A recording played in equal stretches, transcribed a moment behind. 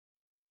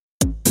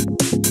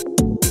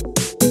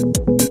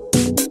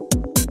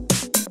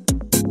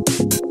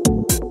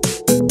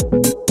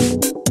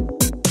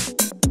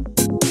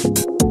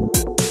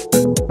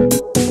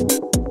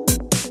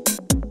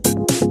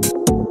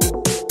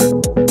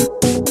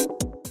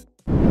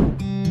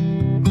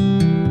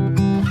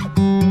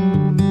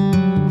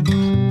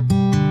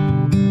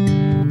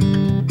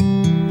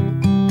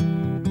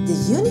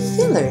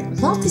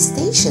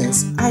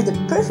are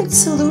the perfect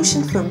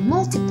solution for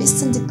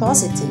multi-piston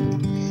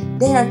depositing.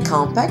 They are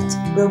compact,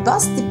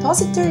 robust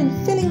depositor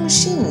and filling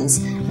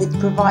machines that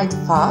provide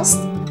fast,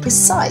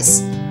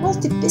 precise,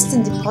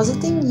 multi-piston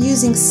depositing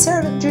using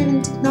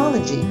servo-driven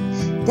technology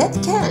that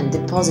can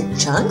deposit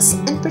chunks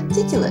and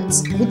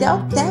particulates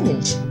without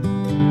damage.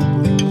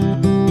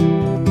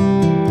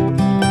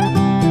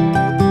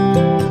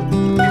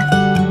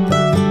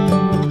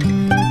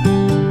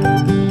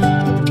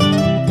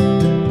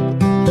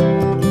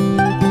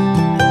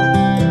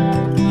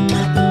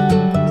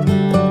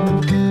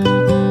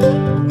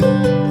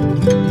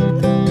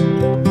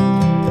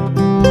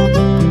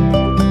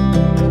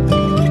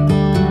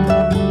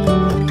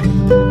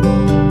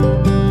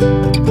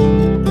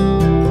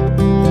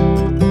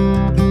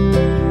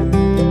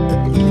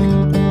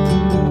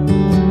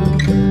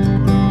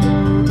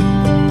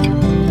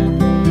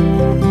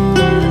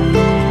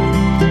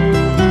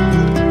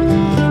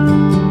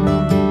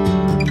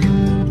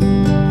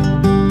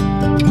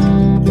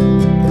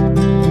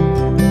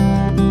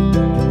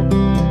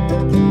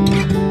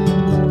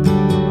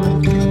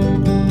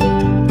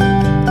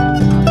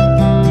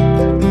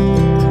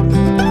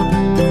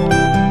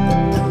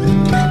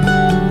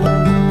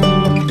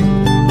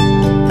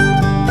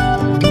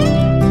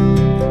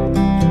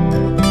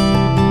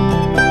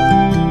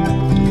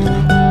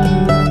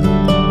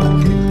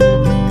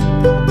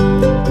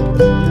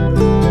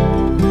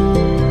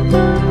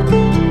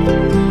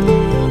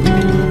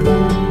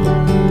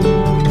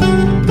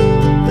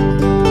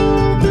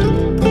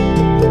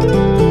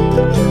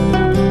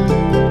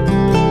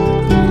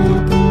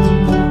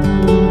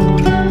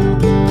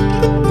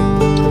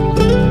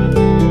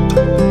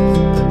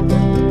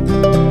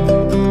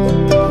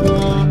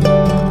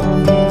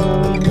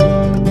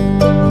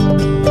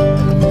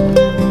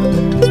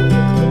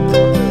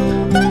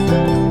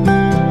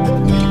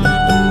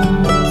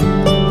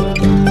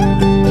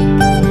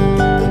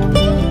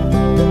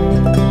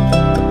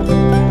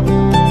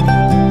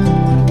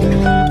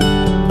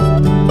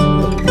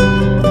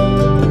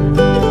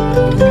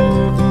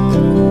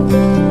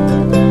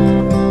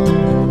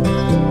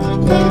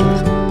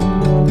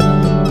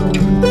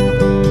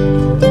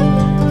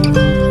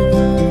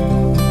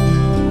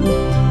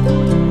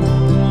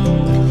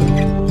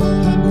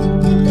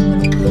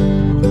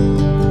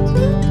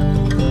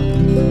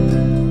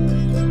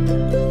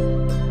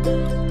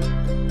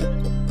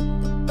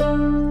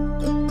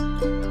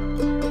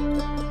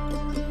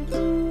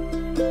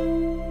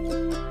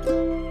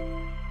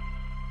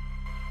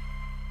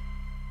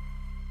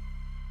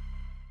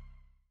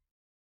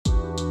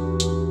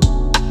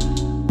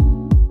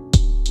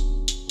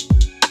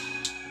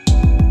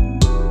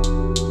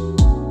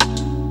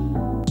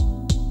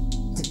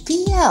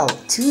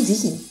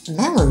 PL2D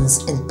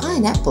melons and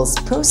pineapples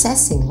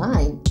processing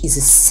line is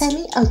a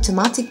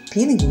semi-automatic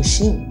peeling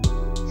machine.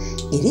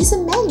 It is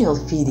a manual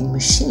feeding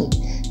machine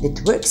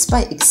that works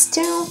by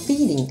external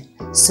feeding,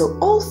 so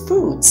all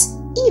fruits,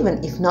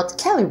 even if not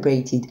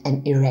calibrated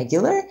and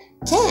irregular,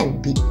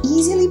 can be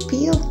easily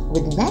peeled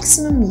with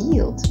maximum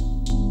yield.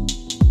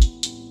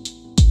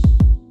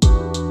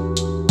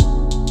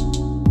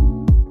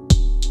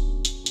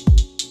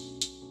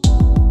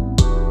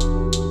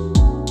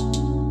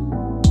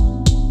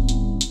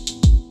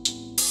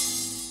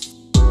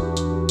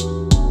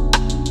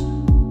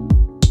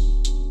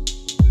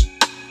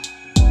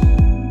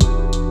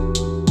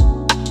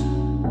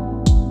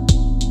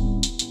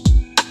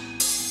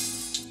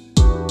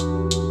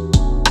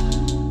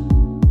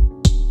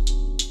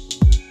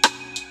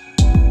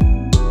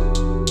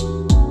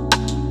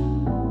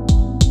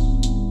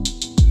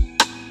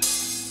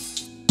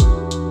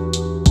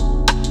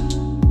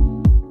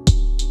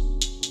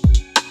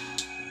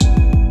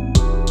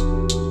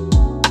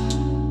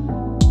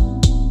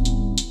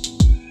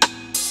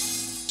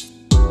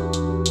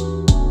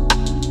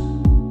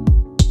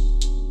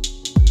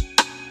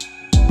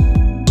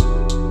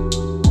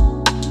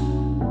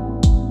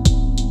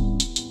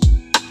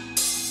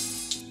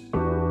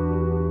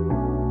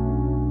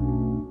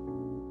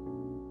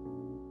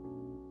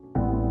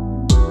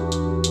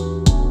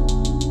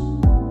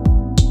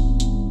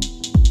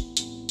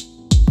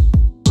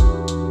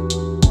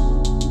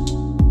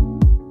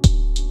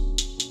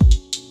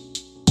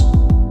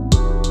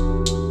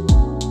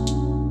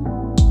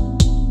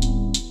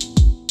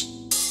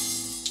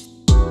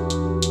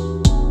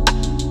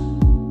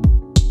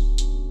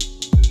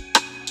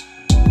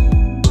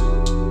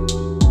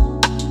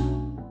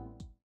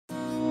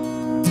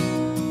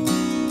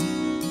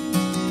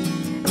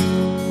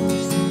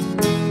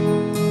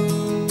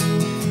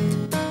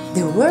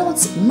 The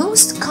world's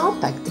most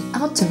compact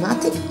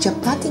automatic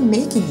chapati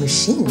making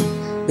machine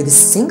with a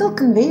single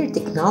conveyor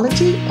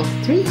technology of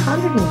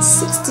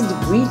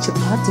 360-degree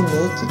chapati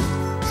making.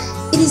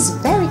 It is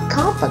very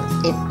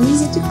compact and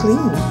easy to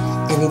clean,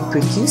 and it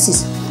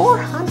produces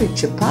 400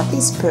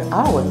 chapatis per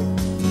hour.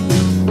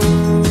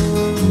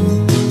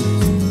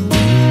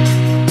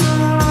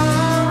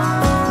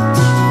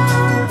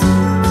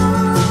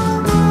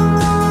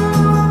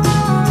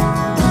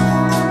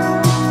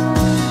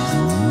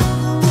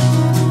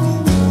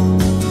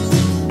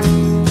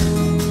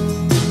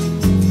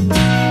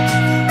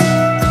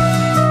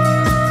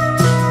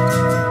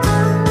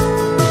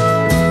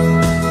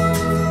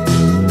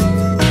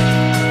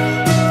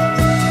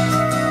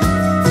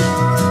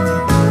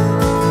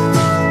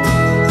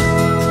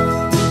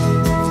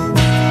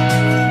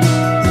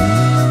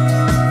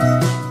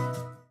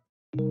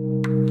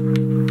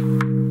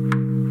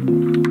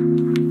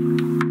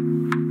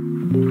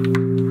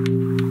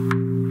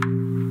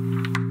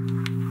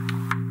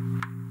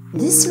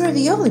 This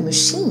ravioli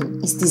machine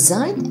is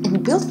designed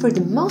and built for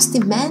the most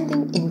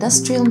demanding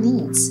industrial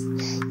needs.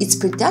 Its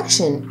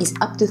production is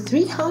up to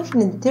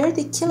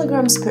 330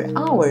 kilograms per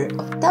hour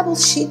of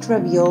double-sheet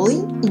ravioli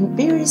in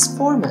various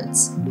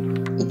formats.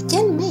 It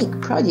can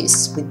make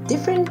produce with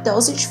different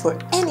dosage for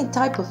any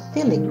type of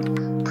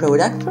filling,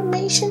 product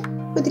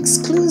formation with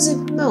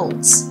exclusive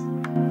molds.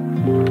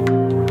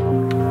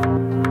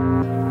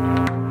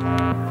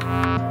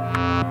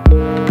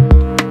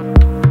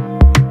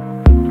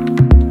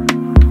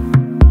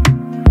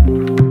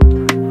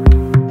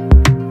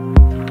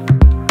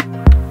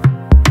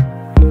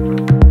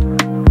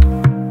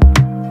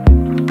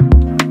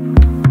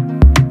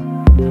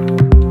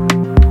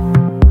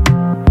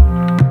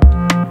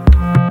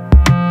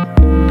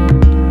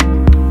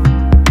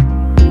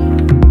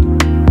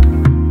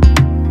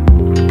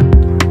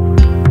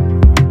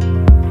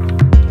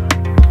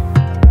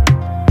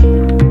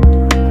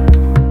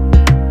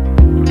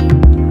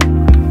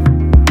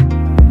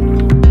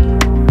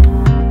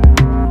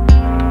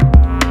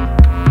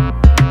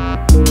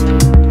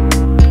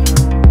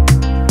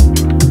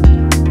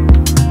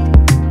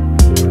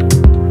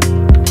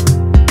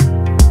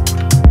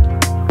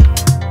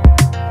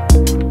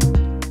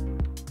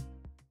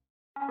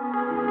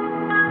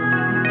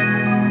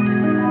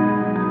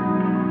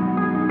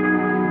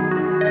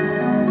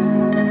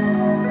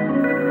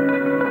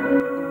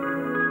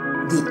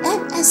 The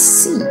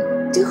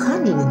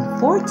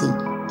MSC240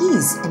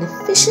 is an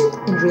efficient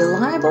and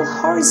reliable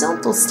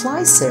horizontal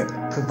slicer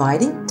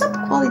providing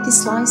top-quality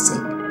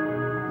slicing.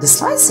 The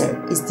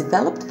slicer is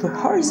developed for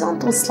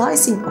horizontal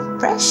slicing of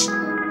fresh,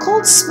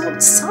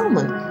 cold-smoked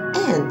salmon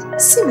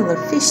and similar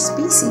fish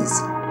species.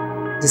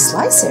 The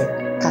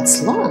slicer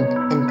cuts long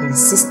and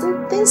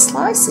consistent thin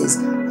slices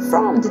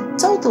from the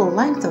total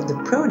length of the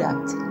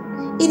product.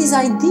 It is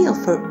ideal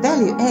for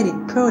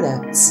value-added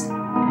products.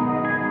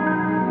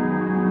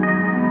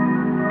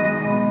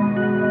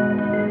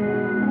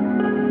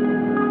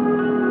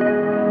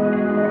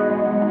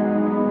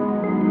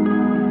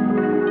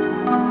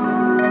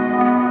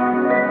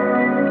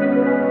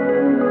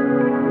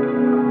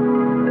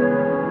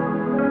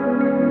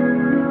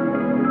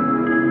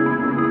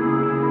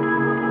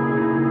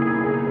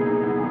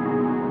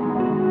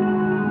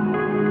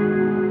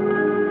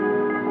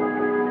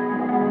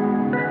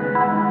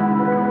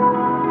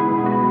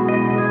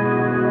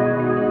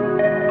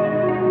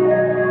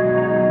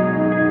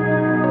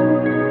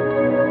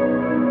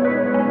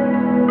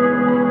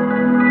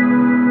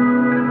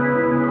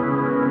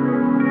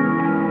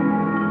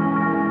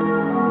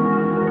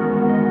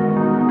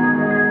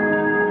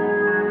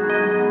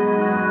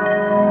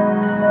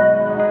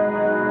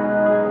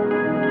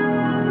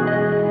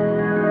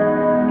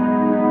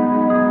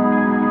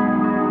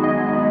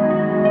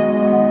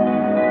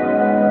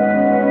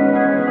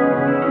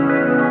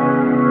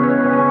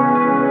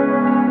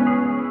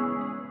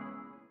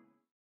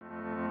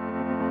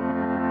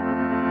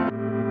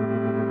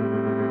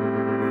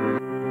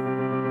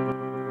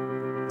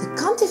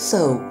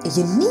 ContiFlow, a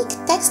unique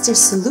texture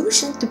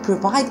solution to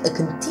provide a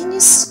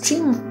continuous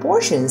stream of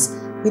portions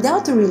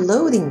without a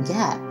reloading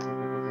gap.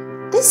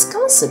 This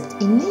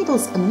concept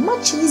enables a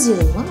much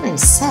easier line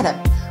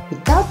setup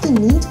without the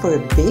need for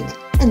a big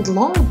and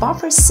long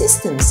buffer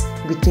systems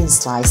between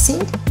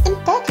slicing and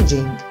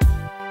packaging.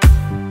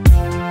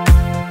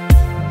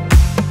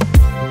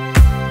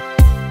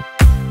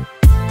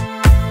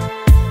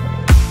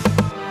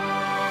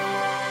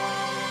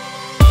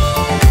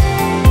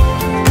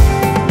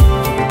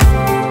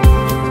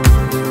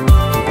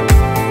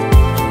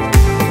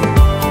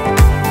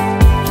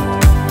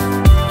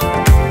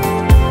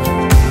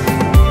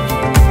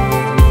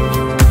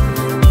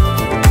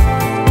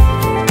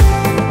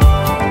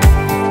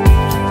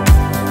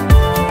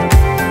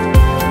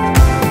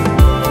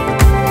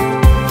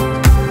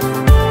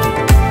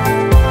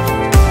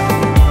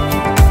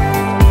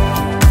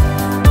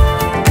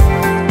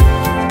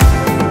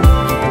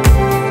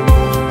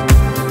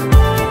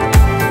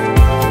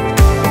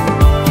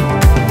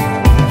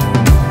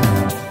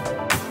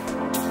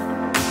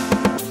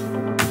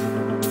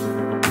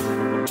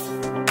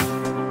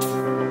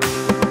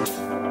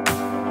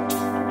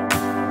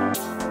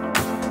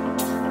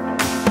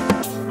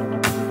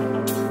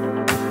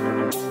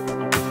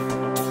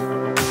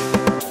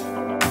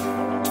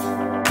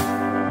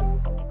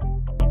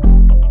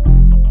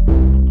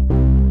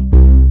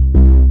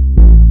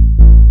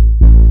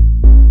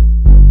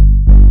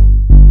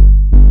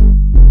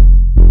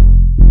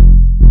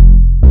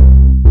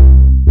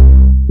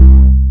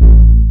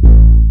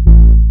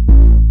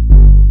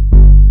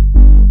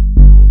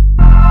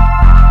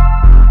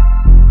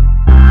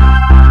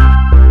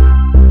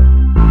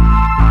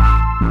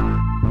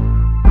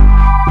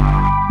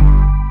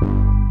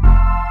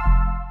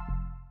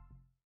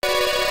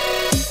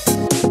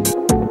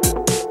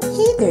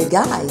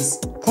 Guys,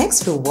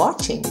 thanks for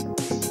watching.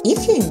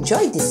 If you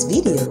enjoyed this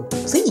video,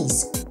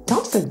 please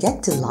don't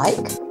forget to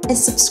like and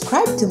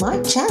subscribe to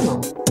my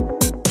channel.